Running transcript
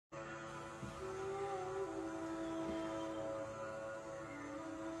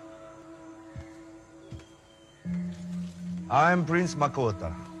I'm Prince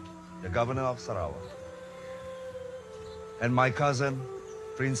Makota, the governor of Sarawak. And my cousin,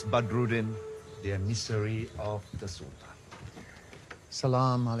 Prince Badruddin, the emissary of the Sultan.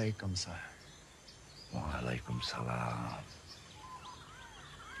 Salam alaikum, sir. Wa alaikum salam.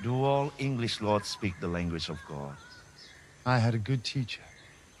 Do all English lords speak the language of God? I had a good teacher.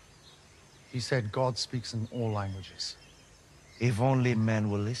 He said God speaks in all languages. If only men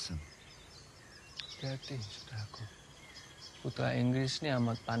will listen. Hati-hati, saudaraku. Putra Inggris ni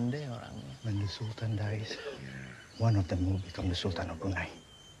amat pandai orangnya. When the Sultan dies, one of them will become the Sultan of Brunei.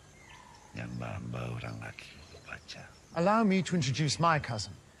 Yang hamba orang laki baca. Allow me to introduce my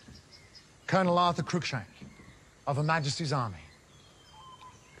cousin, Colonel Arthur Cruikshank, of Her Majesty's Army.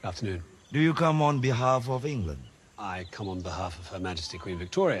 Good afternoon. Do you come on behalf of England? I come on behalf of Her Majesty Queen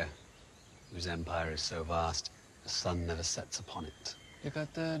Victoria, whose empire is so vast, the sun never sets upon it. Dia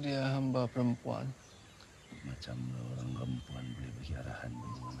kata dia hamba perempuan. Macam orang perempuan boleh bagi arahan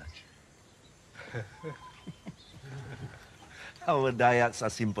mengenai lelaki. Our Dayaks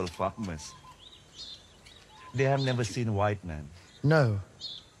are simple farmers. They have never seen white men. No.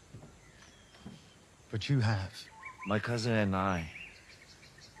 But you have. My cousin and I,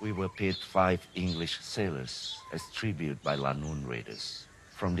 we were paid 5 English sailors as tribute by Lanun raiders.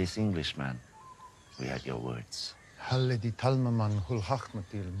 From this Englishman, we had your words. Halidi talmaman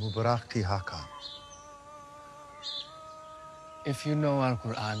hulhachmatil mubarakti haka. If you know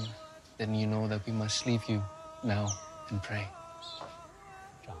Al-Quran, then you know that we must leave you now and pray.